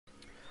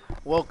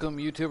Welcome,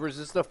 YouTubers. This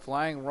is the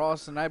Flying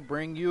Ross, and I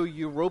bring you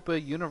Europa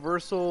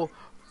Universal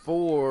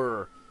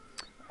 4.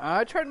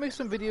 I tried to make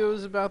some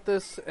videos about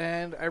this,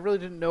 and I really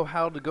didn't know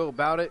how to go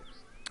about it.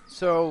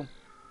 So,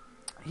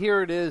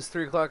 here it is,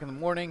 3 o'clock in the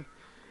morning,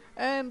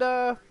 and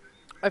I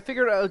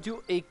figured I'll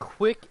do a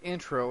quick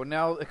intro.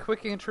 Now, a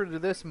quick intro to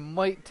this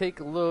might take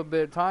a little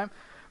bit of time,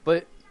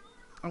 but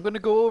I'm going to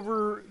go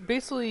over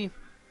basically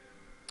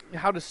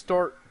how to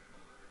start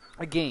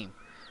a game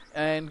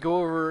and go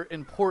over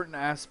important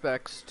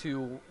aspects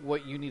to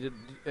what you need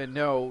to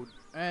know,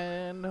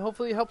 and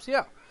hopefully it helps you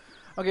out.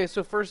 Okay,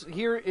 so first,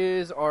 here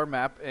is our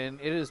map,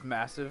 and it is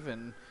massive,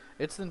 and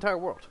it's the entire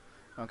world.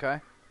 Okay,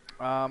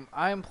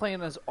 I am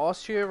playing as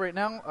Austria right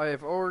now. I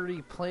have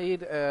already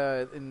played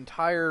an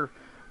entire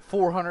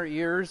 400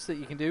 years that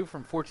you can do,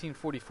 from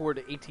 1444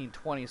 to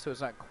 1820, so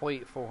it's not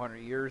quite 400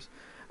 years.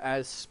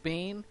 As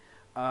Spain,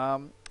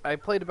 I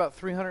played about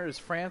 300 as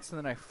France, and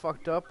then I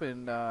fucked up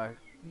and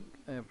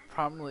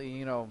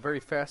probably, very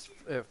fast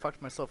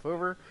fucked myself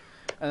over.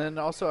 And then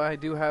also I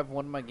do have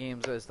one of my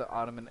games as the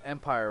Ottoman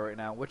Empire right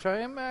now, which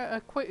I am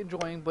quite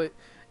enjoying, but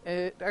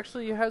it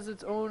actually has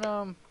its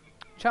own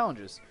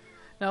challenges.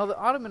 Now, the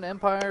Ottoman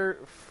Empire,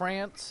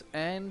 France,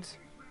 and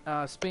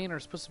Spain are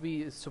supposed to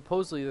be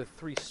supposedly the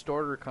three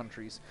starter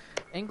countries.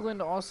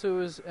 England also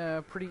is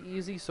pretty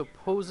easy,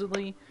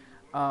 supposedly.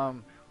 I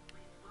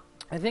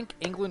think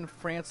England,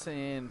 France,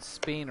 and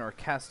Spain, or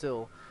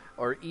Castile,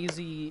 are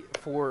easy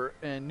for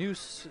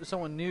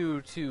someone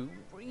new to,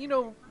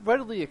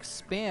 readily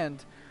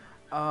expand,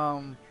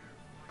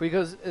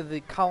 because of the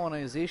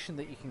colonization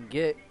that you can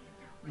get.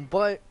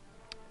 But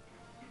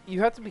you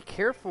have to be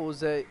careful,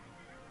 is that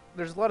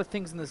there's a lot of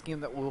things in this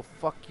game that will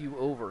fuck you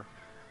over.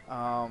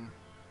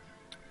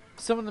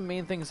 Some of the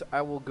main things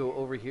I will go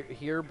over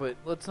here, but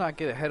let's not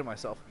get ahead of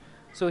myself.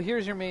 So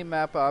here's your main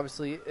map,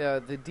 obviously.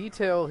 The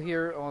detail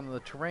here on the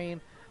terrain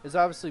is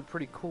obviously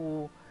pretty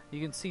cool. You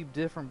can see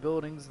different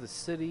buildings, the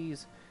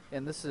cities,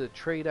 and this is a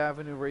trade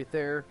avenue right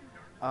there.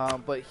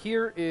 But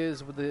here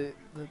is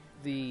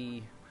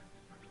the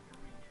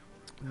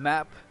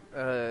map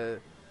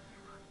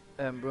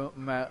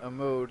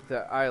mode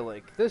that I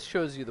like. This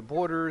shows you the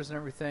borders and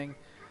everything.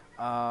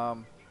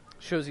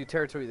 Shows you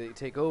territory that you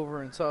take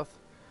over and stuff.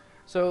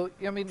 So,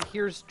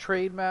 here's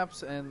trade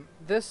maps, and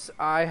this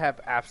I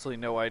have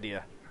absolutely no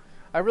idea.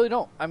 I really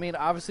don't.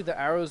 Obviously the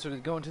arrows are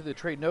going to the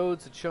trade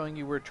nodes. It's showing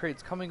you where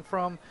trade's coming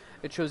from.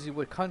 It shows you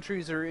what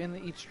countries are in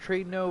each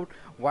trade node.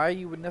 Why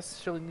you would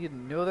necessarily need to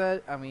know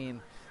that,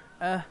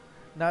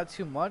 not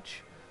too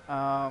much.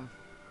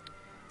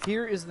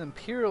 Here is the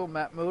Imperial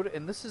map mode,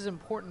 and this is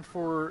important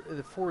for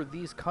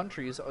these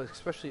countries,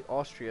 especially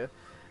Austria,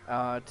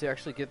 to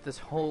actually get this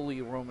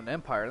Holy Roman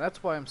Empire. And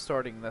that's why I'm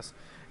starting this,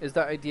 is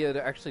the idea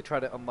to actually try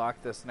to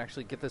unlock this and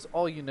actually get this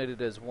all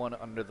united as one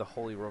under the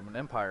Holy Roman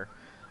Empire.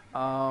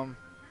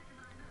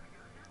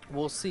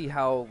 We'll see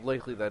how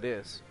likely that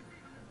is.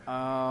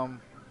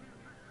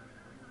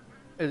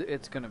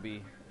 It's going to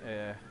be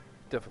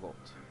difficult.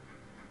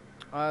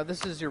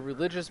 This is your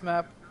religious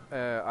map.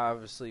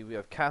 Obviously, we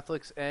have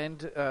Catholics, and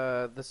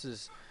this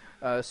is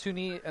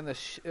Sunni, and the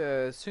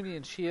Sunni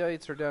and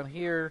Shiites are down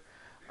here.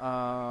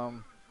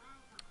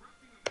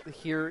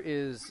 Here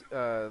is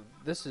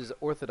this is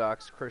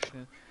Orthodox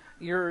Christian.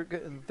 They're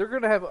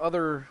going to have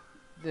other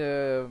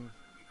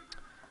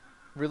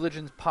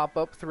religions pop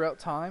up throughout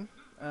time,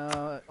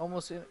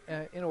 almost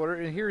in order.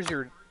 And here's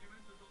your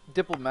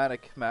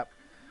diplomatic map.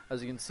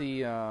 As you can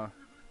see,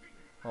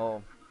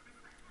 well,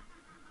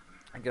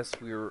 I guess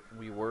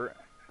we were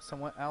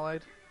somewhat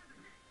allied,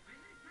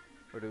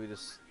 or do we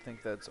just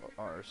think that's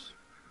ours?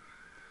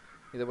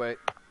 Either way,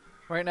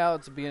 right now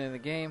it's the beginning of the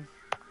game.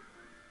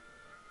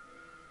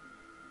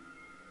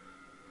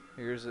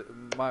 Here's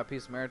my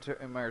piece of my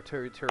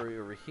territory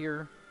over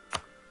here.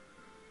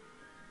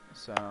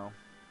 So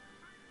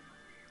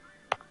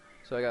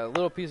I got a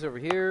little piece over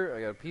here.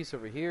 I got a piece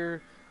over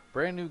here.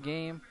 Brand new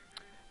game.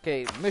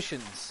 Okay,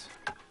 missions.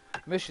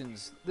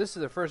 Missions. This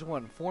is the first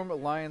one. Form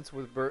alliance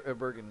with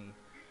Burgundy.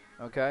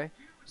 Okay,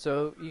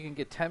 so you can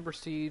get 10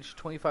 prestige,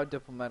 25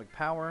 diplomatic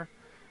power.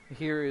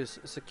 Here is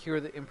secure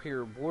the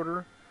imperial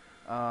border.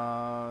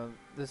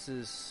 This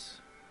is,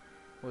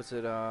 what's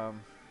it?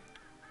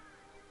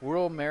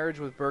 Royal marriage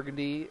with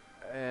Burgundy,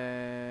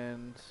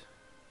 and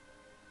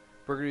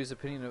Burgundy's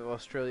opinion of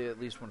Australia at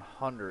least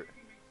 100.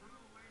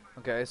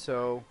 Okay,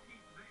 so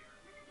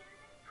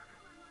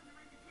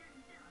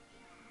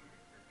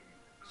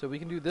we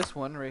can do this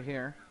one right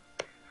here,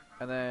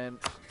 and then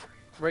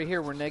right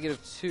here we're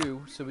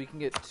 -2, so we can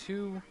get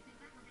 2.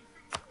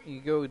 You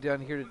go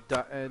down here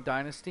to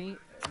dynasty,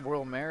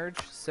 royal marriage,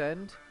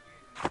 send,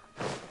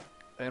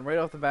 and right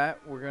off the bat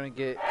we're gonna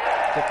get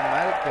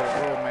diplomatic, go to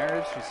royal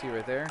marriage. You see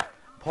right there.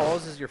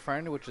 Pause is your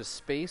friend, which is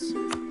space.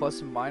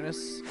 Plus and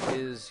minus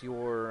is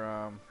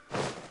your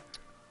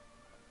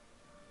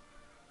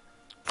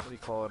what do you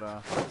call it?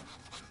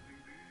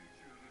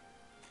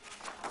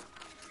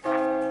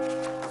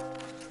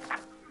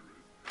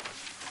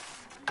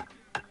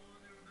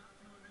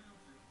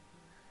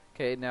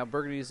 Okay, now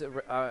Burgundy's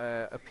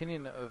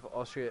opinion of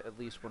Austria at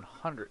least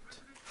 100.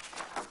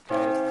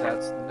 Okay,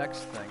 that's the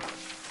next thing.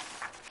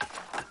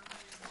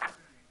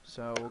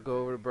 So we'll go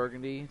over to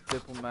Burgundy,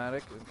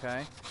 diplomatic,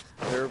 okay.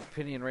 Their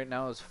opinion right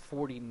now is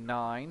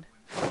 49.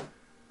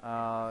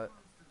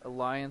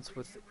 Alliance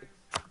with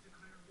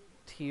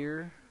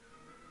Trier.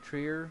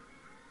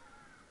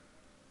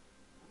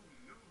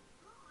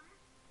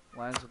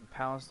 Alliance with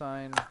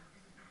Palestine.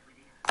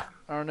 I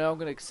don't know, I'm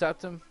going to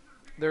accept them.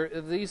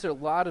 These are a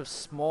lot of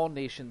small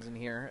nations in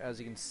here, as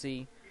you can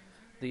see.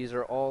 These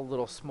are all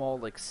little small,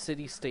 like,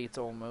 city-states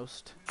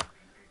almost.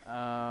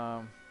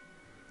 And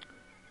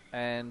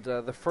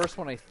the first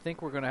one I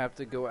think we're going to have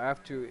to go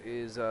after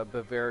is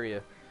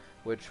Bavaria,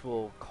 which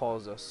will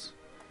cause us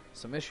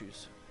some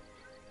issues.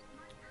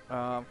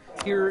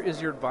 Here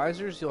is your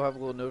advisors. You'll have a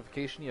little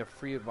notification. You have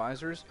free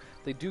advisors.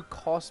 They do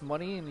cost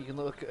money, and you can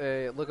look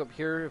up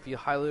here. If you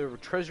highlight over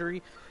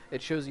Treasury,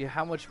 it shows you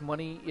how much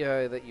money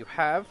that you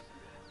have,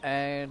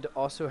 and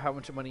also how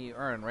much money you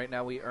earn. Right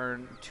now, we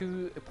earn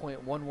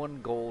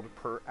 2.11 gold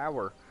per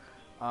hour.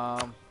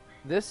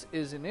 This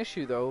is an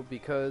issue though,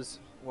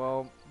 because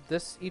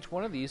each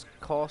one of these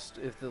cost,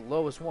 if the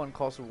lowest one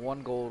costs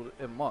 1 gold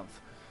a month.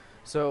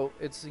 So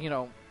it's,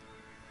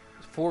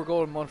 4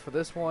 gold a month for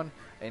this one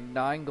and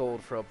 9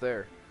 gold for up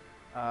there.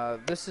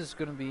 This is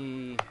going to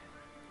be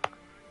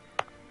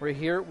right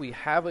here. We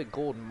have a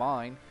gold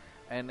mine,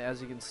 and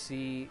as you can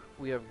see,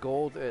 we have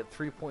gold at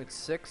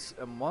 3.6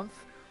 a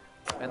month,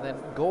 and then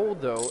gold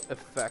though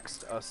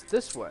affects us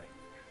this way.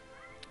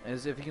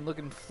 As if you can look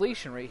at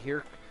inflation right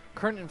here,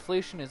 current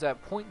inflation is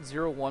at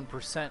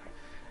 0.01%.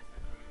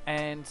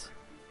 And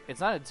it's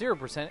not at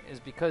 0%,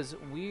 is because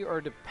we are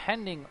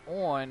depending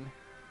on,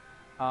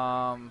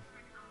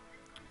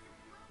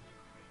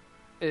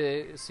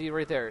 see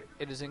right there,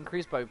 it is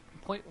increased by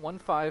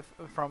 0.15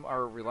 from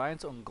our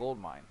reliance on gold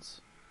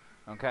mines.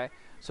 Okay,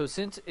 so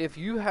since if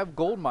you have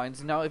gold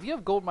mines, now if you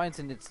have gold mines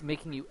and it's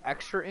making you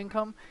extra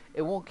income,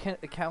 it won't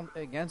count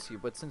against you.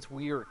 But since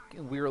we are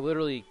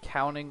literally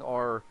counting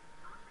our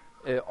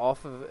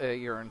off of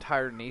your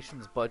entire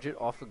nation's budget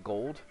off of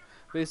gold,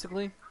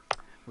 basically,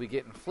 we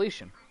get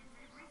inflation.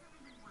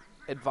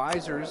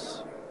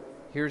 Advisors,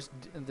 here's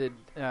the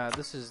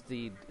this is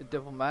the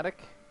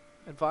diplomatic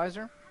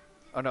advisor.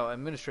 Oh no,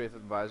 administrative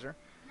advisor.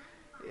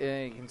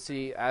 You can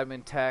see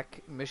admin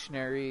tech,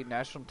 missionary,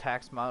 national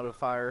tax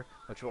modifier,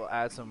 which will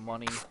add some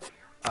money.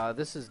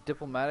 This is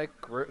diplomatic,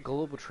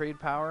 global trade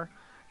power.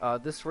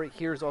 This right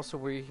here is also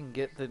where you can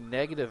get the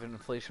negative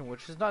inflation,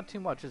 which is not too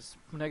much. It's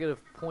negative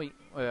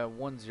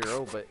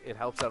 0.10, but it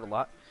helps out a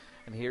lot.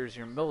 And here's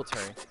your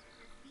military.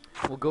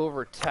 We'll go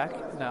over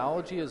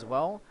technology as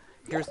well.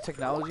 Here's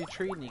technology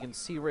tree, and you can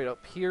see right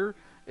up here,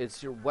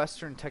 it's your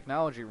Western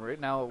technology. Right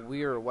now,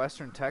 we are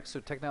Western tech, so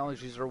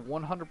technologies are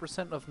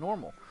 100% of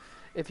normal.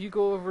 If you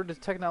go over to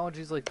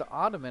technologies like the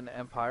Ottoman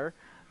Empire,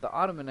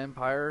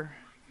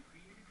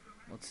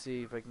 let's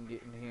see if I can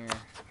get in here.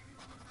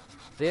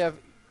 They have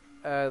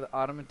the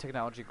Ottoman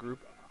Technology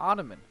Group,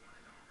 Ottoman.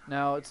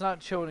 Now, it's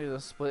not showing you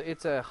this, but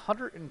it's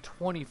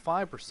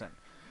 125%.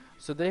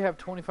 So they have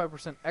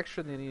 25%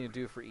 extra they need to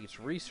do for each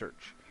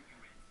research.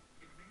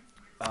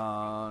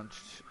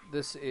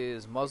 This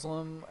is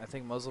Muslim. I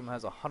think Muslim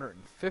has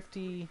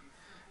 150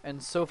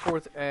 and so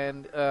forth.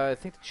 And I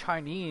think the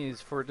Chinese,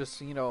 for just,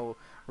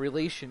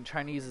 relation,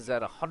 Chinese is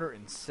at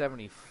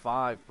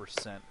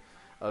 175%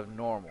 of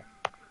normal.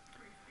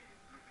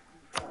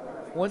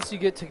 Once you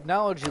get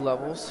technology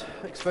levels,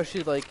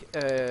 especially like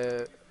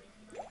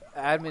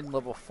admin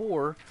level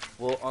 4,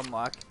 will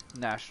unlock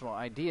national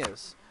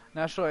ideas.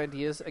 National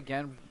ideas,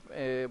 again,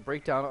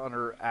 break down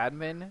under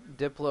admin,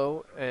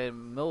 diplo,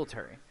 and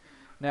military.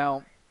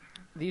 Now,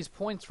 these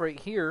points right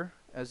here,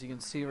 as you can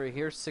see right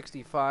here,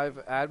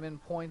 65 admin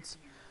points,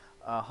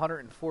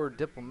 104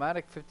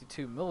 diplomatic,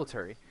 52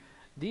 military.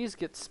 These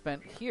get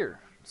spent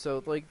here.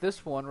 So, like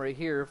this one right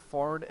here,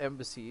 foreign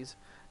embassies,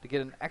 to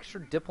get an extra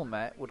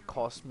diplomat would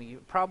cost me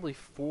probably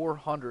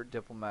 400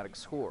 diplomatic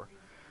score.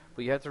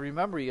 But you have to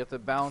remember, you have to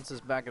balance this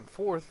back and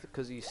forth,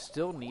 because you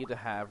still need to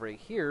have right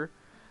here.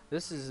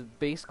 This is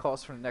base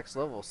cost for the next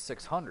level,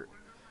 600.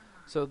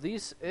 So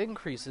these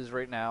increases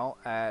right now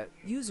at...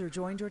 User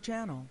joined your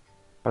channel.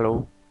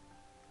 Hello.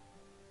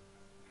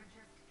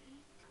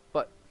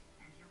 But,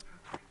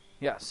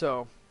 yeah,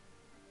 so...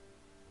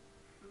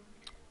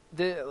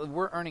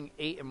 we're earning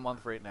 8 a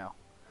month right now.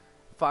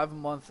 5 a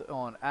month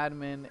on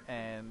admin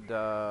and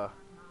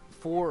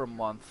 4 a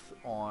month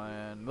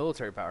on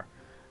military power.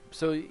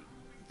 So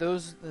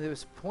those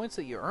points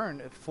that you earn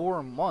at 4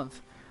 a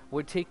month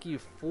would take you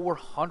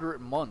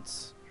 400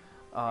 months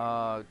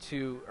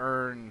to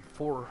earn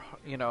 40,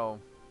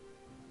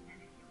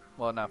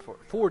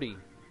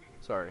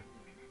 sorry.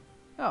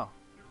 No.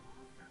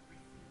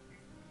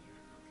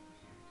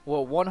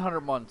 Well,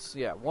 100 months,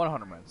 yeah,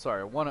 100 months,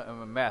 sorry.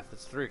 Math,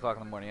 it's 3 o'clock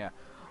in the morning, yeah.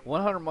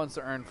 100 months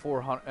to earn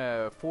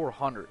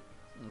 400,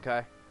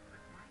 okay?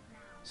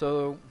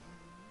 So,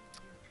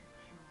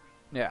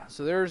 yeah,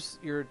 so there's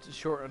your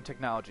short on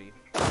technology.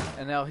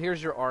 And now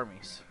here's your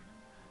armies.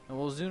 And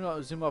we'll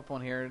zoom up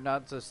on here,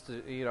 not just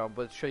to, you know,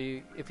 but show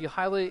you. If you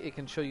highlight, it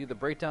can show you the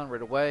breakdown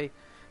right away.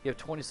 You have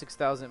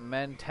 26,000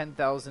 men,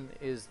 10,000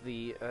 is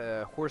the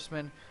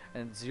horsemen,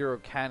 and 0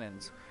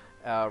 cannons.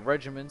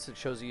 Regiments, it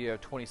shows you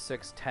have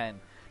 26, 10.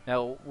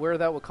 Now, where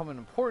that will come in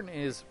important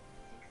is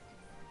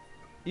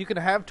you can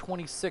have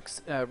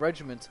 26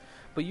 regiments,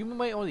 but you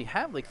might only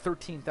have like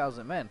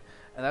 13,000 men.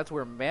 And that's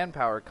where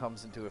manpower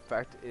comes into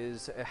effect,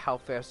 is how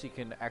fast you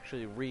can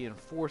actually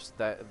reinforce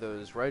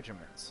those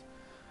regiments.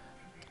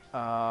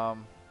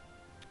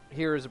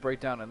 Here is a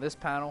breakdown on this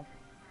panel.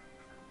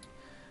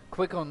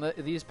 Quick on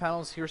these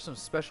panels, here's some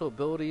special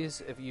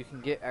abilities. If you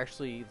can get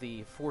actually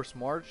the force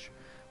march,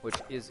 which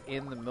is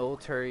in the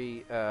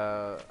military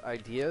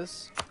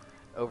ideas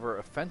over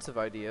offensive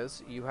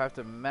ideas, you have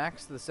to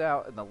max this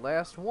out, and the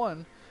last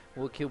one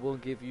will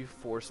give you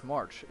force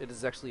march. It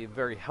is actually a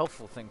very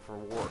helpful thing for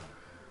war.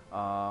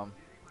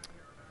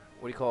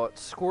 What do you call it?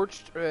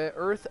 Scorched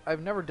Earth.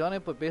 I've never done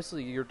it, but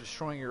basically you're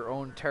destroying your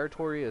own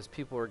territory as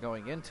people are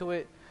going into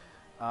it.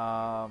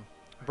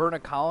 Burn a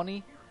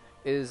colony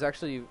is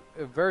actually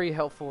very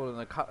helpful in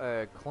the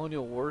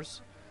colonial wars.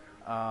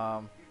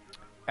 And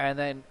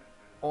then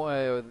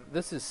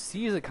this is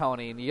seize a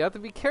colony, and you have to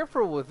be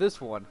careful with this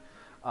one.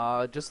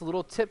 Just a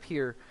little tip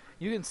here.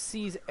 You can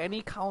seize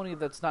any colony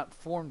that's not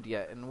formed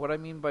yet. And what I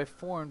mean by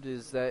formed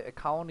is that a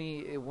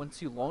colony,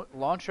 once you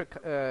launch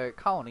a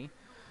colony,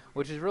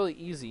 which is really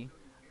easy.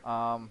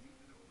 As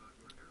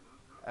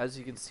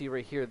you can see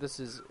right here, this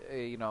is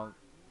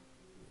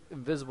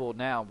invisible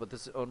now, but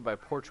this is owned by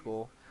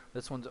Portugal.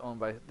 This one's owned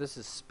by, this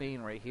is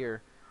Spain right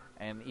here,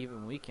 and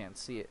even we can't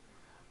see it.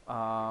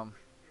 But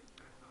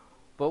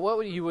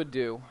what you would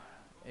do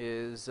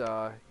is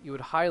you would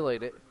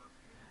highlight it,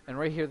 and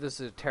right here this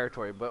is a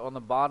territory, but on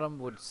the bottom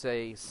would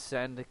say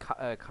send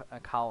a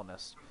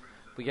colonist.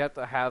 But you have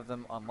to have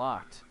them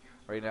unlocked.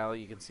 Right now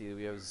you can see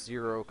we have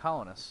 0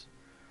 colonists.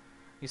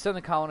 You send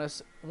the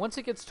colonists. Once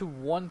it gets to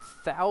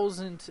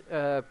 1,000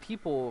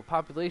 people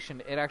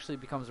population, it actually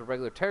becomes a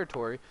regular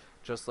territory,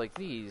 just like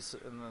these.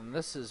 And then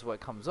this is what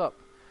comes up.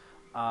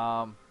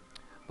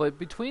 But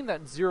between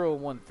that 0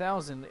 and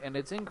 1,000, and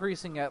it's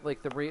increasing at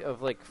like the rate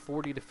of like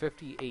 40 to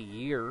 50 a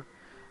year.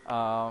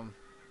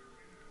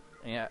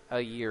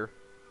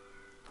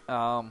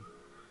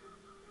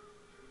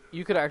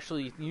 You could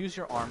actually use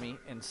your army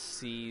and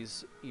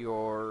seize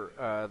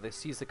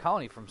seize the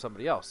colony from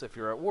somebody else if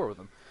you're at war with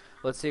them.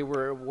 Let's say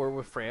we're at war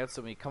with France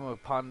and we come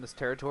upon this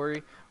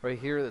territory right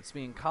here that's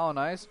being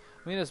colonized.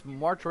 We can just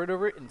march right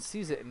over it and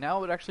seize it, and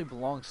now it actually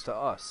belongs to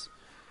us.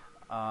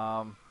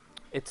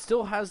 It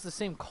still has the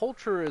same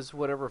culture as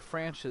whatever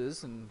France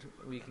is, and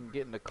we can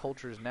get into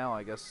cultures now,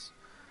 I guess.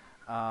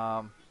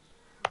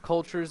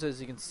 Cultures,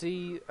 as you can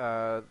see,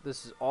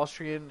 this is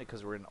Austrian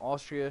because we're in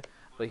Austria,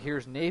 but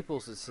here's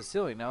Naples, it's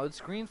Sicilian. Now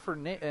it's green for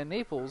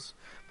Naples,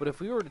 but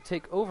if we were to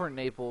take over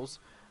Naples,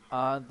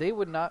 they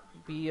would not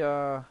be...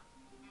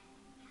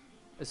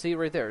 see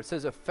right there, it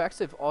says effects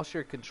if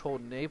Austria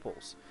controlled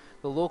Naples.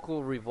 The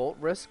local revolt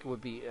risk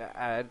would be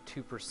add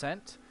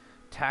 2%.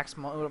 Tax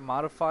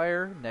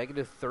modifier,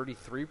 negative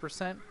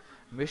 33%.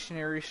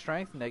 Missionary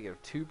strength, negative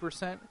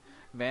 2%.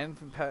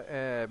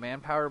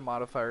 Manpower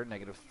modifier,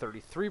 negative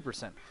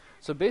 33%.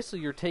 So basically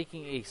you're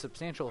taking a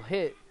substantial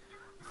hit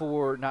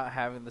for not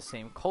having the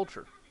same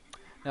culture.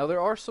 Now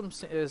there are some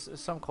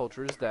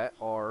cultures that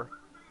are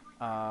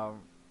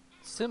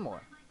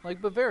similar,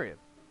 like Bavarian,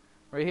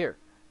 right here.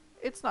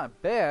 It's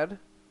not bad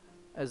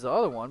as the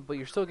other one, but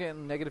you're still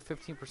getting negative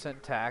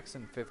 15% tax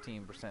and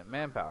 15%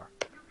 manpower.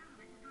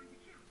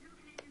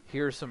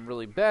 Here's some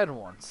really bad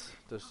ones,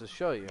 just to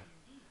show you.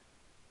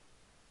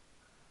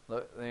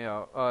 Look,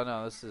 oh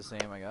no, this is the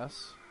same, I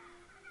guess.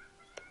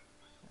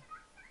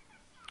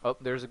 Oh,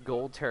 there's a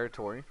gold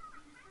territory.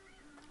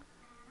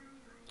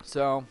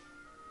 So,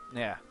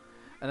 yeah.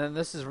 And then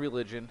this is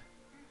religion.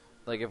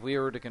 Like, if we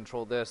were to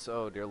control this,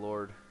 oh dear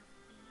lord.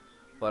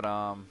 But,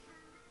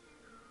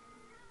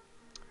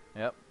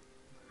 yep.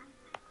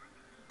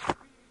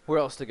 Where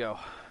else to go?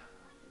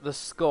 The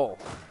skull.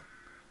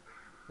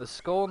 The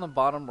skull on the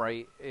bottom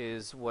right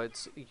is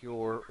what's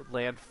your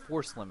land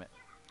force limit.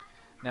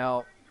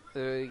 Now,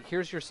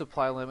 here's your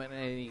supply limit,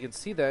 and you can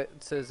see that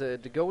it says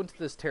to go into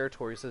this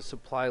territory, it says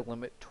supply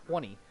limit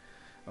 20.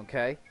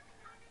 Okay?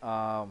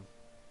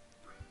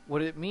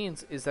 What it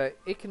means is that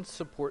it can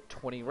support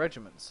 20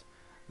 regiments.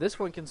 This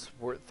one can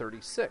support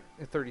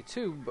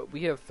 32, but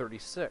we have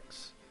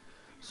 36.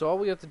 So all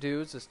we have to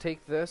do is just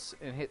take this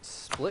and hit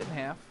split in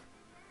half,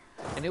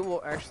 and it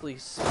will actually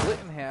split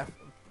in half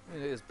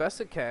as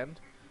best it can.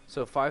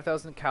 So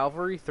 5,000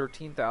 cavalry,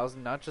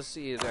 13,000, not just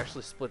it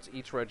actually splits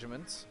each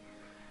regiments.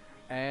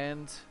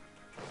 And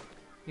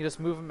you just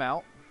move them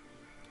out.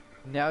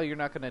 Now you're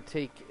not going to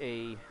take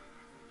a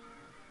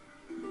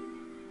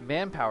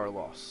manpower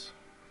loss.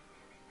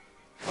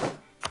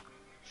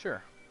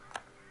 Sure.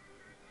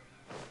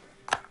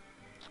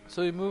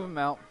 So you move them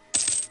out.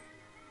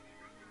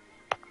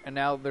 And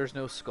now there's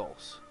no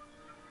skulls.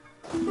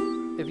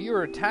 If you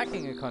were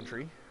attacking a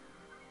country,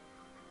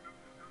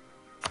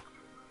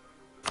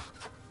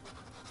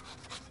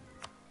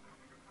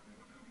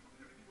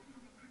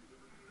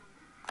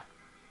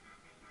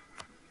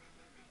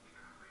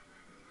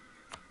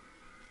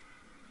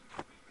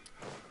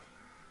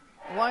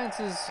 Alliance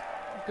is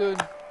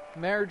good.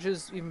 Marriage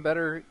is even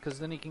better, because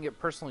then you can get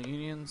personal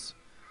unions,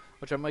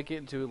 which I might get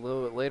into a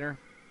little bit later.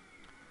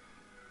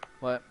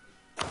 But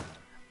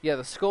yeah,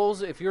 the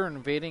skulls, if you're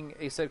invading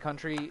a said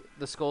country,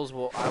 the skulls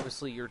will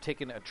obviously, you're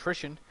taking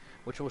attrition,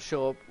 which will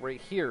show up right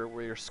here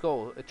where your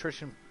skull,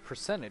 attrition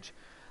percentage.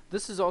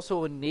 This is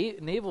also in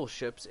naval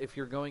ships. If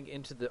you're going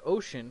into the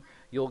ocean,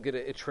 you'll get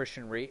an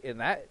attrition rate, and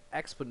that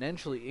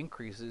exponentially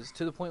increases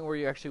to the point where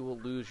you actually will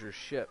lose your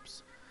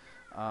ships.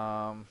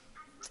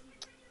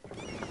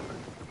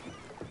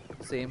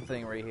 Same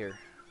thing right here.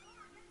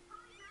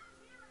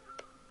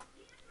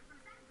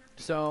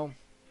 So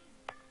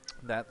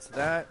that's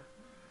that.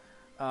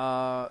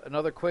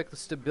 Another quick, the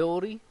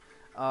stability.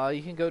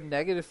 You can go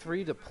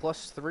 -3 to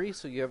 +3,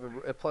 so you have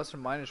a plus or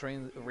minus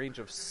range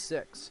of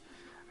 6.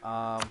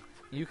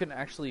 You can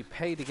actually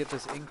pay to get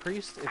this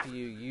increased if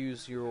you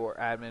use your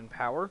admin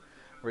power.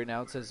 Right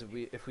now it says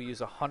if we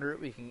use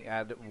 100, we can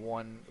add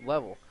 1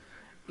 level.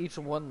 Each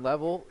 1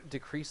 level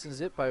decreases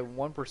it by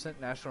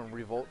 1% national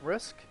revolt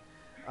risk,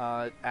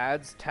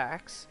 adds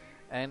tax,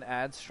 and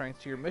adds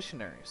strength to your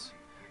missionaries.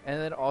 And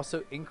then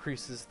also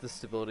increases the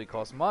stability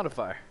cost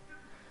modifier.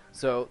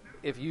 So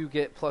if you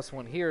get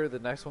 +1 here, the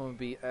next one would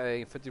be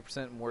a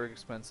 50% more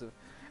expensive.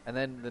 And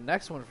then the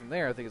next one from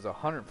there, I think, is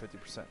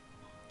 150%.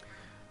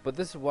 But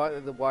this is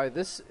why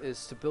this is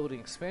stability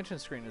expansion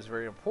screen is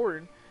very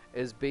important,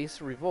 is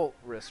base revolt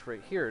risk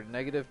right here,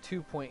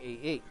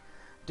 -2.88.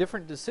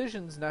 Different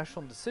decisions,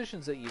 national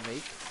decisions that you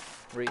make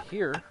right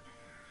here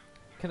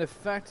can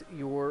affect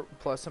your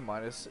plus and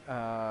minus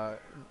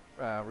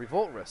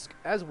revolt risk,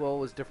 as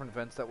well as different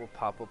events that will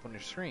pop up on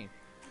your screen.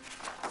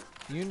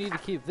 You need to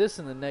keep this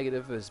in the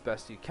negative as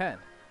best you can.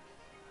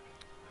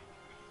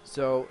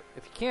 So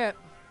if you can't,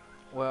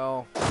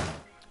 well,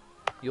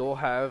 you'll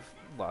have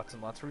lots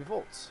and lots of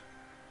revolts.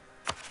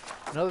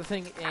 Another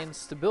thing in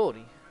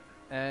stability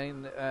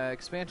and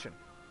expansion.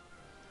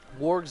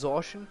 War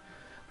exhaustion.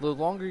 The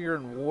longer you're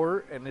in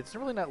war, and it's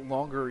really not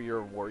longer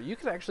you're in war, you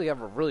could actually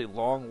have a really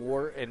long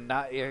war and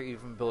not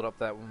even build up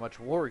that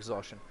much war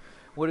exhaustion.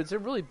 What it's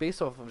really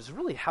based off of is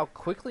really how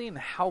quickly and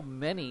how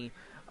many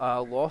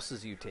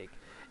losses you take.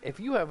 If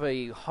you have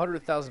a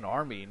 100,000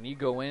 army and you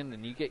go in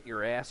and you get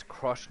your ass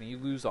crushed and you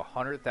lose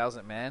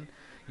 100,000 men,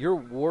 your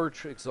war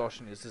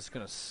exhaustion is just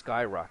going to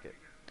skyrocket.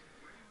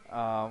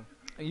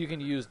 You can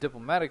use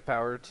diplomatic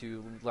power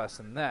to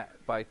lessen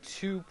that by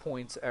 2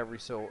 points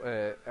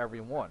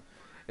every one.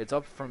 It's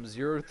up from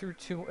 0 through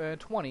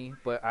 20,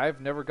 but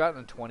I've never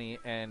gotten 20,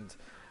 and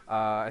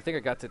I think I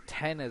got to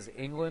 10 as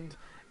England,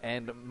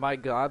 and my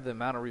God, the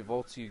amount of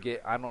revolts you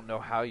get, I don't know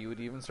how you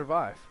would even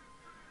survive.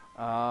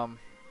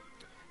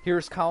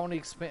 Here's colony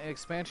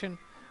expansion.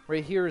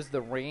 Right here is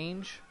the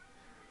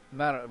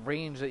amount of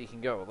range that you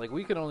can go. Like,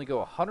 we can only go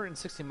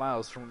 160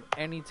 miles from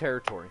any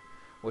territory,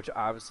 which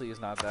obviously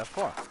is not that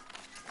far.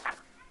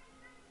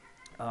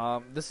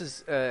 This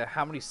is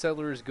how many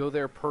settlers go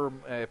there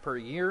per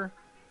year,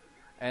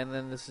 and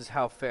then this is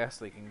how fast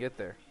they can get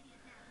there.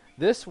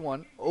 This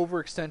one,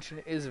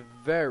 overextension, is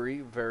very,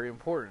 very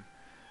important.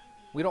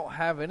 We don't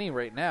have any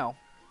right now,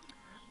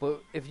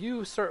 but if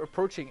you start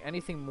approaching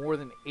anything more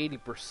than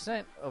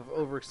 80% of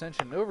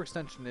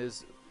overextension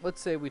is,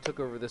 let's say we took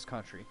over this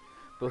country,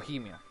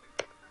 Bohemia.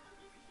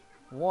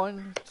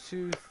 1,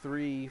 2,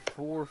 3,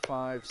 4,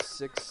 5,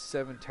 6,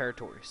 7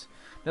 territories.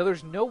 Now,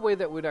 there's no way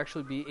that we'd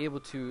actually be able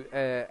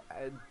to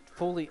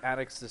fully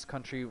annex this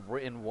country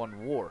in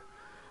one war.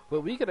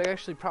 But we could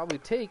actually probably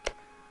take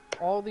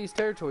all these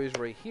territories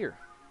right here.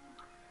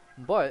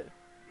 But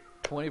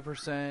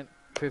 20%,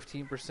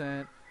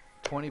 15%,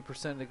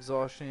 20%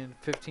 exhaustion,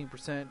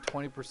 15%,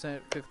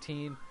 20%,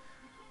 15%.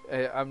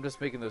 I'm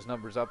just making those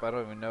numbers up. I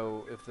don't even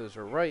know if those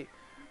are right.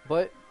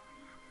 But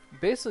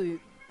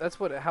basically, that's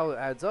how it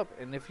adds up.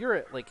 And if you're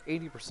at like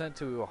 80%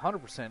 to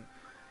 100%,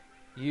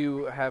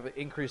 you have an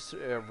increased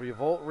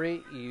revolt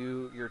rate.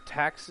 Your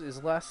tax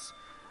is less.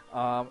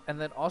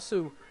 And then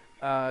also,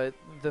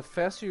 the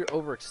faster you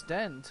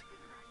overextend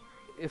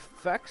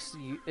affects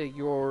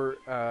your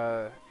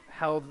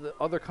how the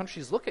other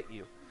countries look at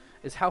you.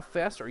 Is how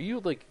fast are you,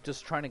 like,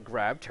 just trying to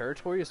grab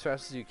territory as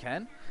fast as you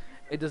can?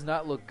 It does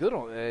not look good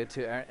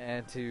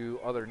to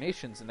other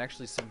nations, and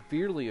actually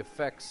severely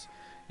affects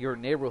your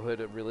neighborhood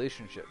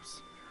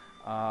relationships.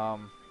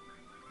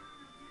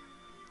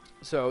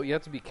 So you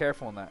have to be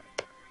careful in that.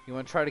 You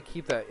want to try to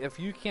keep that. If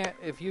you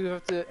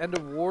have to end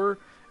a war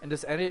and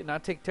just end it and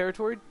not take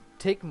territory,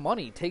 take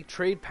money, take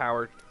trade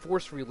power,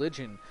 force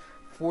religion,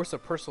 force a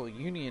personal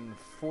union,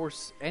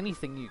 force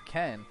anything you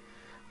can.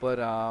 But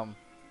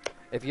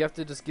if you have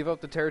to just give up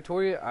the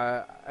territory,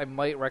 I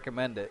might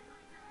recommend it,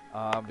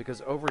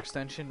 because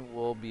overextension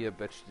will be a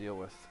bitch to deal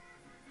with.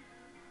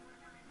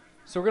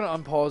 So we're going to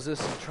unpause this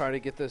and try to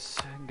get this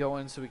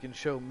going so we can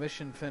show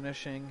mission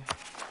finishing.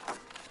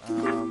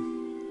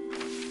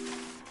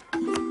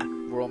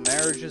 Royal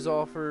marriages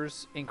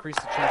offers increase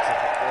the chance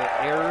of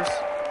heirs,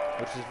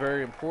 which is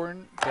very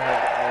important to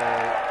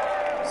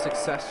have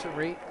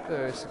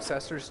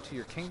successors to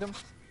your kingdom.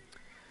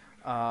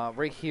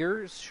 Right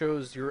here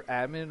shows your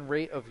admin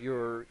rate of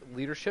your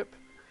leadership.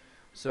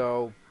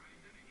 So,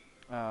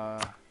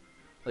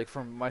 like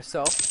for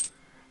myself,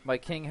 my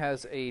king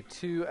has a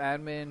 2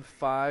 admin,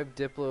 5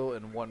 diplo,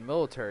 and 1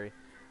 military.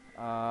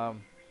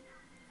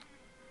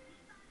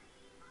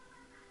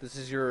 This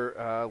is your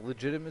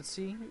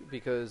legitimacy,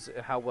 because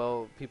how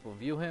well people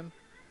view him,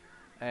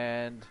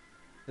 and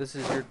this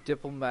is your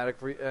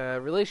diplomatic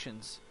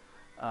relations,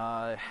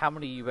 how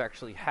many you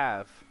actually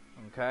have.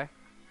 Okay,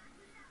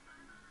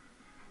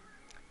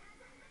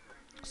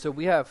 so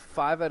we have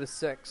 5 out of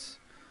 6,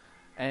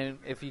 and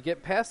if you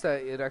get past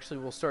that, it actually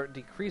will start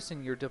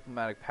decreasing your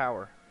diplomatic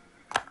power.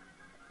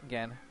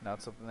 Again,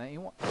 not something that you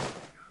want.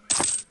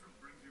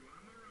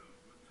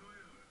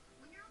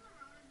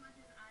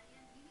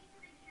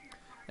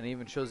 And it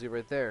even shows you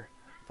right there,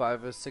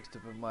 5 of 6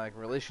 diplomatic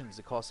relations,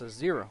 it costs us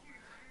 0.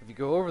 If you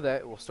go over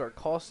that, it will start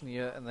costing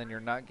you, and then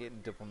you're not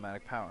getting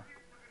diplomatic power.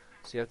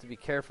 So you have to be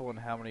careful in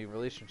how many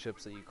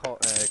relationships that you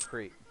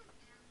create.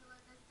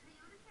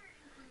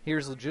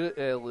 Here's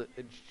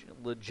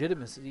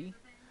legitimacy.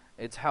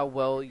 It's how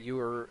well you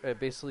are,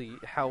 basically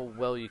how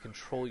well you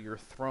control your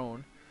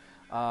throne.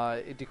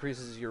 It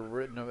decreases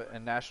your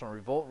national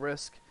revolt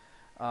risk.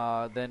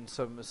 Then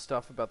some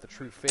stuff about the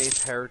true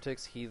faith,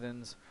 heretics,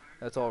 heathens.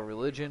 That's all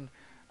religion.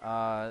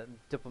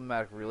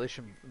 Diplomatic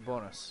relation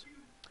bonus.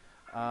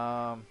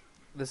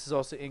 This is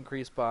also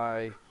increased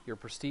by your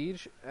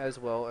prestige as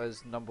well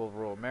as number of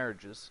royal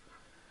marriages.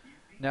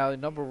 Now,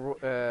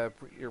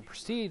 your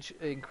prestige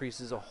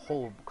increases a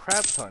whole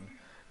crap ton.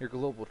 Your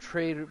global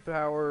trade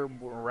power,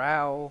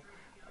 morale,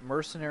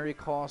 mercenary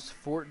costs,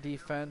 fort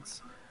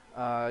defense,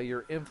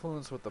 your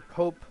influence with the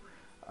Pope.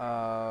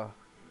 Yeah,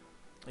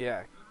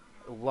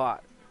 a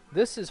lot.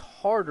 This is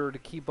harder to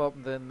keep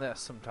up than this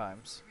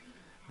sometimes.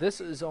 This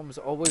is almost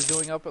always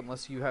going up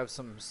unless you have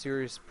some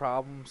serious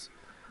problems.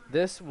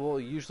 This will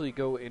usually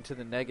go into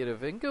the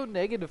negative, and go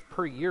negative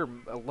per year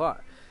a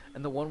lot.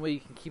 And the one way you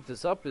can keep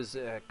this up is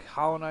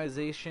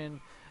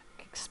colonization,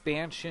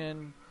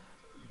 expansion,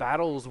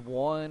 battles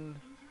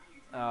won.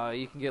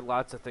 You can get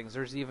lots of things.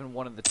 There's even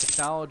one of the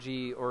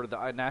technology or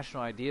the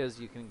national ideas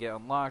you can get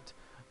unlocked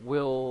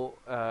will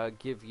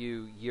give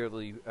you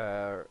yearly,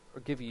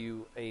 give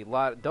you a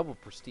lot, double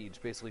prestige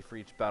basically for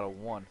each battle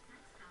won.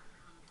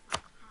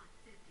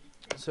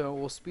 So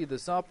we'll speed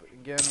this up.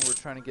 Again, we're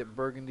trying to get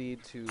Burgundy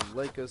to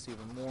like us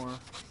even more.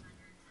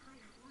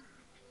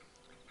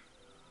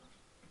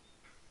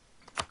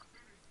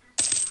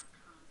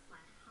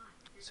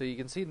 So you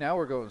can see now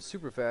we're going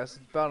super fast.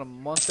 It's about a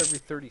month every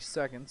 30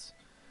 seconds.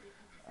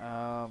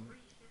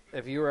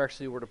 If you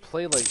actually were to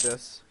play like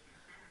this,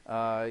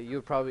 you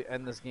would probably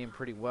end this game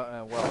pretty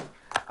well.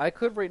 I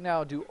could right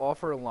now do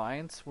offer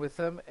alliance with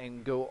them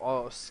and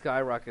go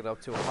skyrocket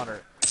up to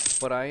 100.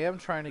 But I am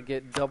trying to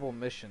get double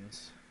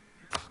missions.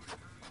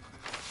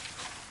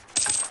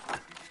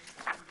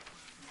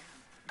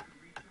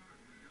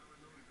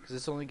 Because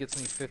this only gets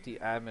me 50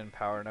 admin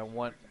power, and I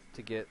want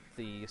to get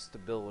the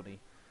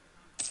stability.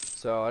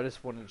 So I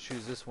just wanted to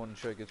choose this one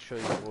so I could show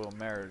you the royal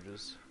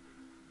marriages.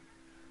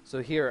 So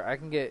here I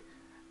can get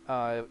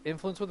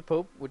influence with the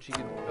Pope, which you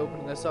can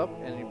open this up,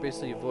 and you're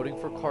basically voting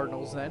for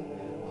cardinals. Then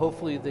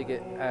hopefully they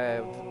get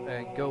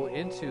go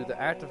into the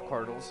active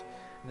cardinals.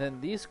 And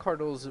then these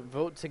cardinals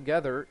vote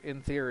together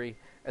in theory,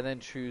 and then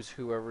choose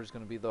whoever is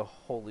going to be the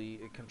holy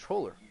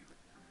controller.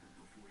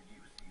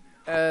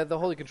 The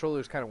holy controller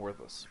is kind of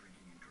worthless.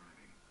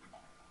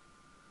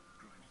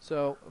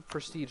 So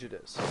prestige it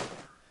is.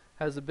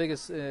 Has the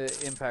biggest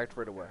impact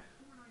right away.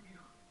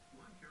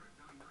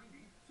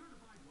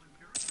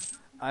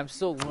 I'm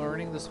still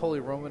learning this Holy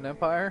Roman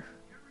Empire,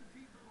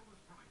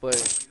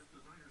 but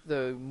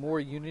the more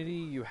unity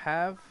you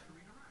have,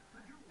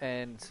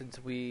 and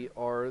since we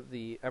are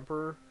the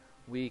emperor,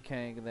 we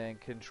can then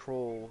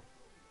control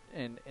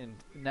and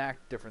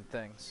enact different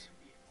things.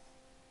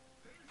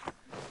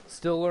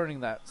 Still learning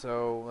that,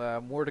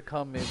 so more to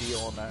come maybe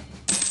on that.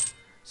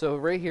 So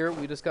right here,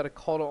 we just got a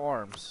call to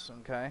arms,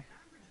 okay?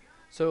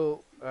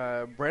 So,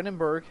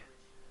 Brandenburg,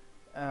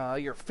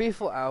 your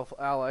faithful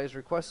allies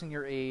requesting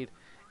your aid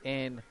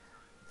in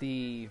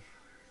the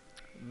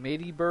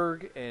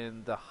Magdeburg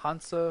and the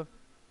Hansa.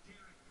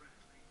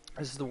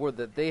 This is the war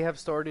that they have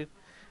started.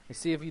 You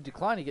see, if you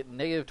decline, you get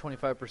negative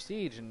 25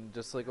 prestige, and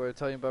just like what I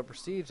tell you about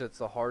prestige, that's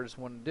the hardest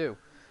one to do.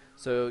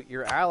 So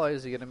your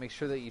allies, you got to make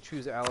sure that you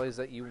choose allies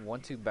that you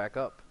want to back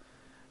up.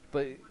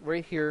 But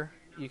right here,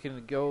 you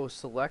can go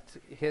select,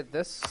 hit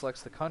this,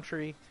 selects the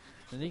country,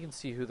 and you can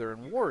see who they're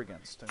in war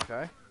against,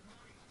 okay?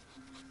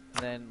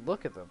 And then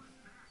look at them.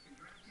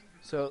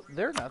 So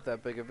they're not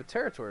that big of a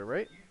territory,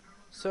 right?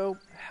 So,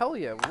 hell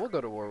yeah, we'll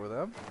go to war with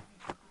them.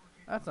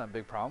 That's not a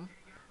big problem.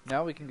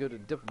 Now we can go to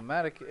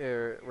diplomatic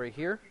right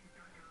here.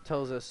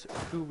 Tells us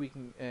who we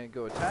can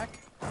go attack.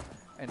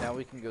 And now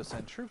we can go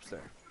send troops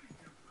there.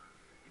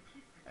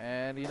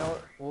 And you know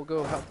what? We'll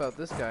go help out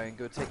this guy and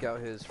go take out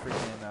his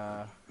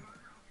freaking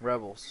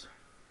rebels.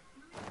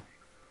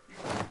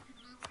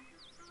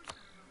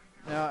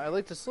 Now, I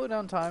like to slow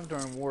down time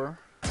during war.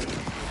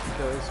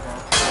 Because,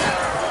 well,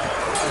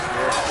 it's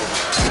war.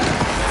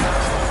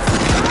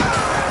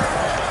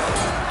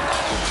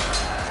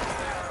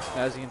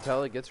 As you can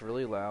tell, it gets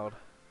really loud.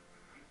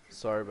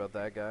 Sorry about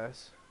that,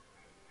 guys.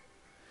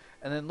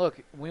 And then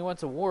look, we went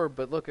to war,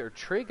 but look, our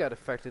trade got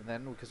affected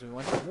then because we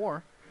went to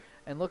war.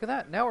 And look at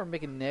that. Now we're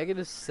making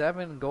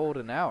 -7 gold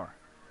an hour.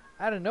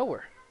 Out of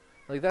nowhere.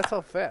 Like, that's how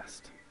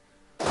fast.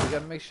 You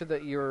gotta make sure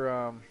that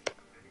you're,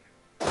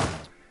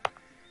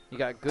 you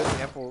got good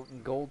ample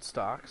gold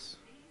stocks.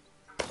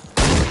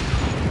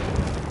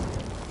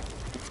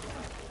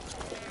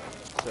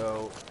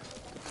 So,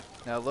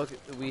 now look,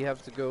 we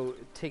have to go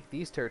take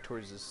these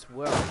territories as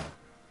well.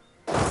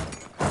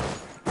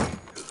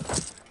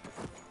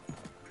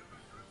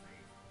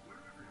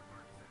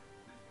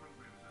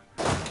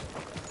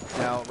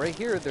 Now, right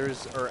here,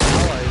 there's our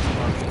allies'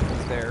 army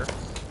is there,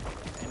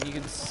 and you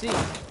can see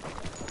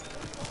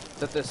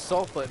that the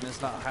assault button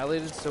is not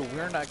highlighted, so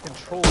we're not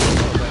controlling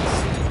that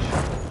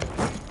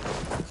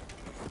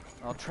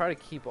siege. I'll try to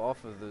keep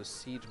off of those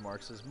siege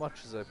marks as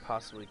much as I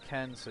possibly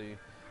can, so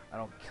I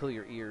don't kill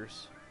your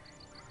ears.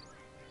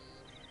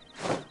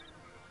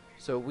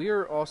 So we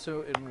are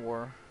also in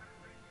war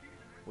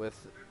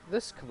with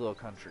this little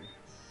country.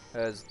 It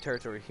has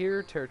territory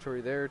here, territory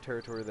there,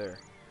 territory there.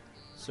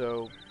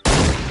 So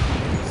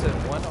set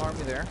one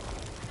army there.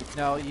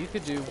 Now you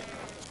could do,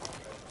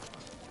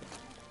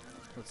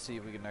 let's see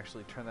if we can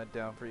actually turn that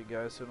down for you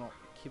guys so I don't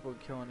keep on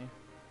killing you.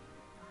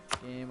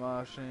 Game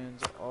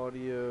options,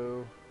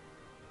 audio.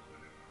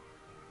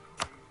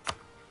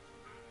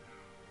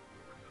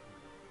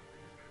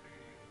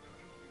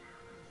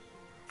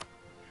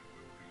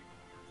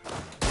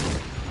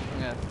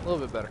 Yeah, a little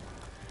bit better.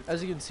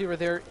 As you can see right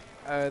there,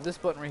 this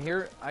button right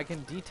here, I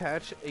can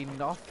detach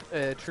enough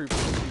troops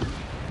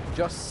to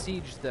just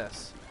siege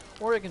this.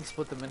 Or I can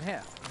split them in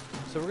half.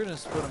 So we're going to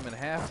split them in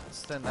half,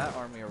 send that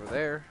army over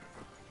there.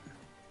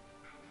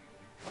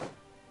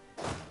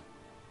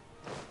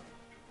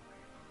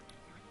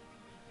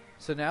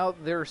 So now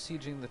they're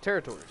sieging the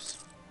territories.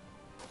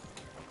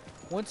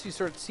 Once you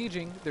start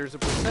sieging, there's a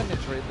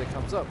percentage rate that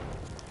comes up.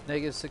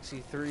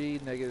 -63,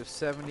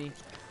 -70.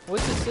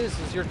 What this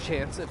is your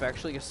chance of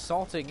actually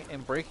assaulting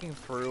and breaking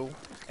through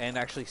and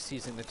actually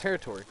seizing the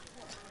territory.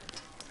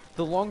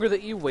 The longer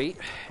that you wait,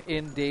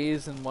 in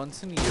days and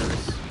months and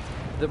years,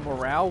 the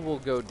morale will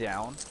go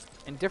down,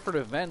 and different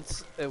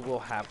events will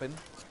happen,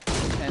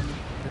 and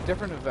the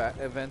different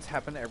events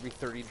happen every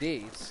 30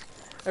 days.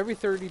 Every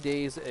 30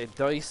 days, a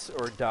dice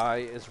or die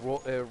is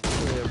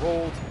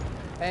rolled,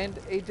 and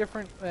a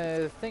different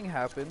thing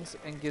happens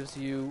and gives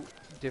you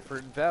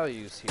different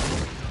values here,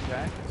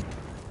 okay?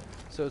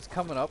 So it's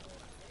coming up,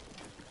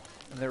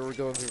 and there we're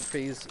going through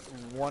phase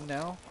 1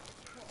 now.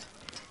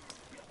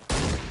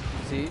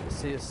 See,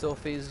 it's still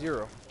phase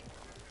 0.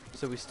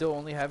 So we still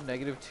only have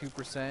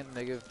 -2%,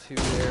 -2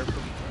 there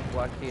from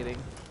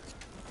blockading.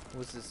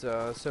 What's this?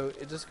 So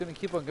it's just going to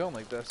keep on going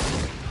like this.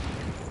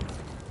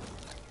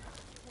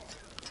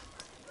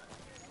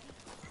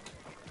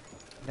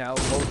 Now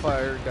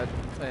modifier got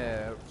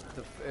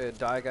the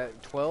die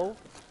got 12,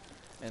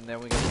 and then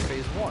we got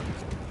phase 1.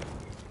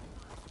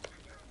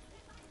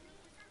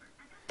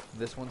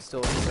 This one's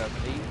still at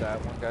 70.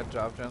 That one got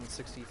dropped down to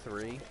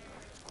 63.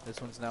 This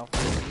one's now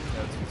 50.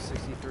 That's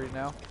 63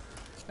 now.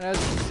 And as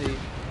you can see,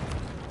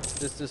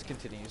 this just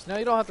continues. Now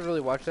you don't have to really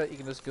watch that. You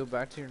can just go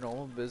back to your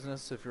normal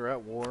business if you're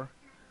at war.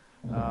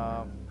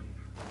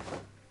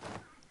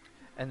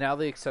 And now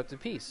they accepted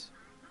peace.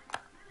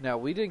 Now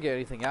we didn't get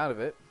anything out of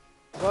it,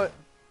 but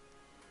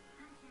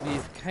we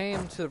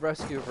came to the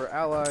rescue of our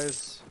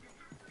allies.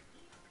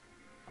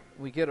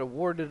 We get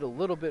awarded a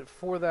little bit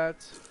for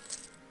that.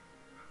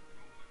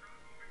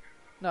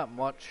 Not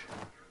much.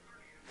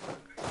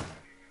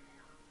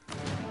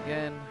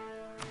 Again,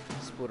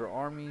 split our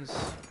armies.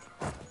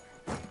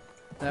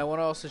 Now I want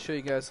to also show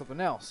you guys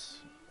something else.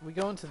 We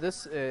go into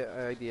this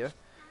idea.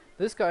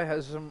 This guy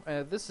has some.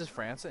 This is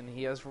France, and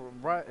he has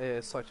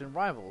selected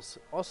rivals,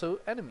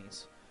 also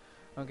enemies.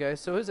 Okay,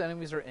 so his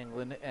enemies are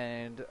England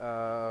and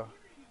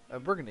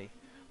Burgundy,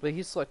 but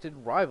he selected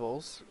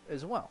rivals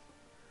as well.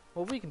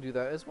 Well, we can do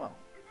that as well.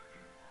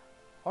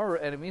 Our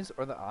enemies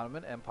are the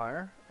Ottoman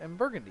Empire and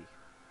Burgundy,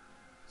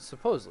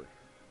 supposedly.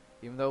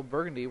 Even though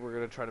Burgundy, we're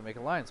going to try to make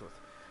alliance with.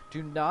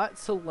 Do not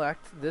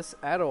select this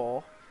at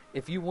all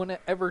if you want to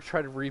ever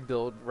try to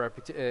rebuild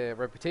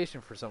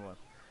reputation for someone.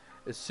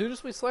 As soon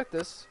as we select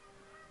this,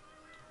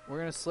 we're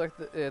going to select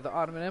the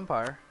Ottoman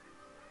Empire.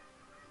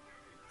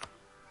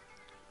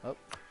 Oh.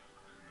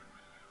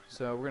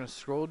 So we're going to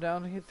scroll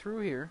down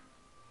through here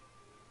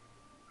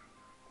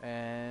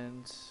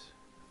and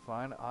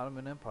find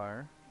Ottoman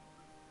Empire.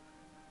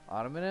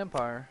 Ottoman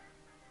Empire.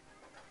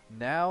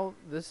 Now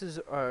this is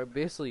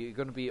basically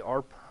going to be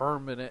our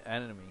permanent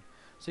enemy.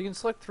 So you can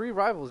select 3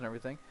 rivals and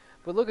everything.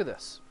 But look at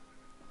this.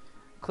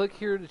 Click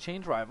here to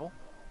change rival.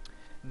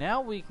 Now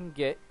we can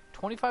get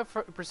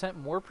 25%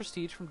 more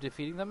prestige from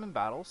defeating them in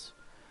battles.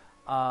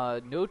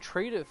 No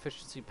trade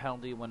efficiency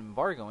penalty when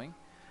embargoing.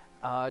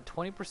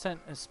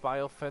 20% spy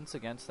offense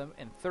against them,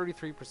 and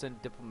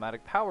 33%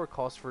 diplomatic power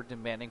cost for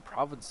demanding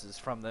provinces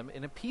from them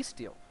in a peace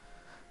deal.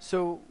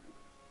 So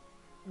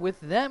with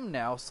them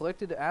now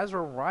selected as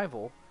our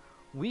rival,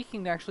 we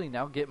can actually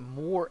now get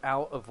more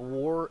out of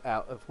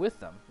with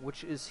them,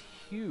 which is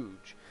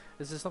huge.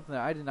 This is something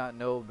that I did not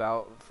know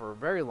about for a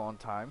very long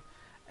time,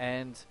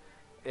 and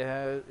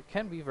it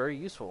can be very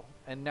useful.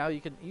 And now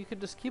you can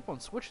just keep on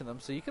switching them,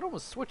 so you can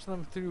almost switch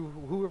them through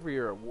whoever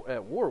you're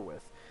at war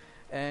with.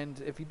 And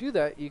if you do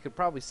that, you could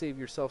probably save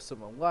yourself a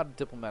lot of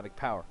diplomatic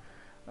power.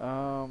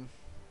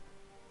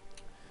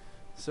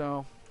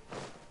 So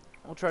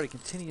we'll try to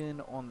continue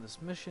in on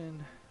this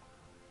mission.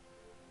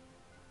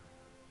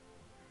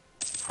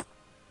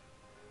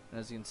 And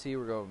as you can see,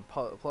 we're going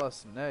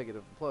plus and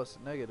negative, plus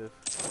and negative.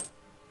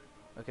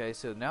 Okay,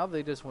 so now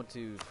they just went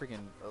to freaking...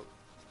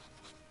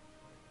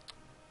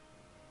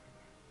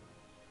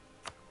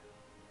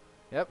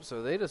 Yep,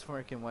 so they just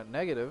freaking went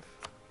negative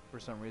for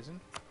some reason.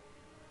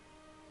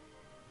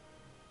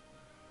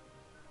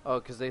 Oh,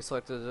 because they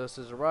selected us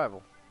as a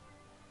rival.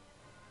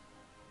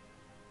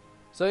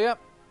 So, yep.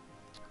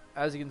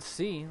 As you can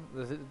see,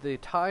 the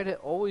tide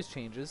always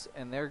changes,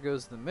 and there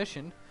goes the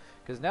mission.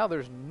 Because now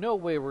there's no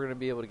way we're going to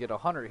be able to get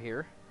 100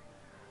 here.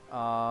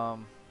 Not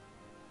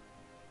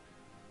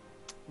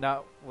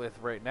with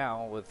right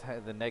now, with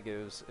the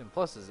negatives and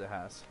pluses it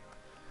has.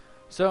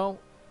 So,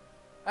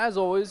 as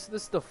always,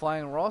 this is the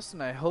Flying Ross,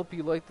 and I hope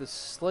you like this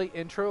slight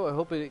intro. I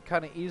hope it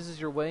kind of eases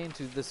your way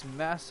into this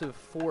massive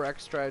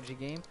 4X strategy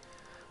game.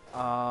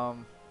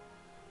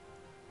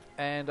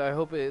 And I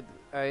hope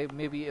I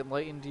maybe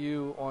enlightened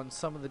you on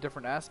some of the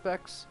different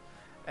aspects.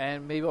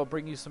 And maybe I'll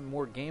bring you some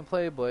more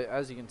gameplay, but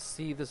as you can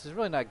see, this is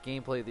really not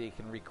gameplay that you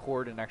can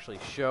record and actually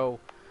show,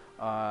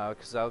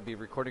 because I would be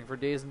recording for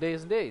days and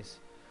days and days.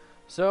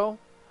 So,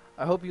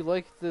 I hope you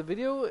liked the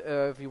video.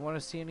 If you want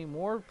to see any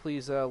more,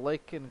 please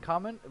like and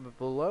comment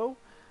below,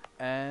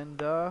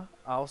 and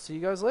I'll see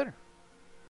you guys later.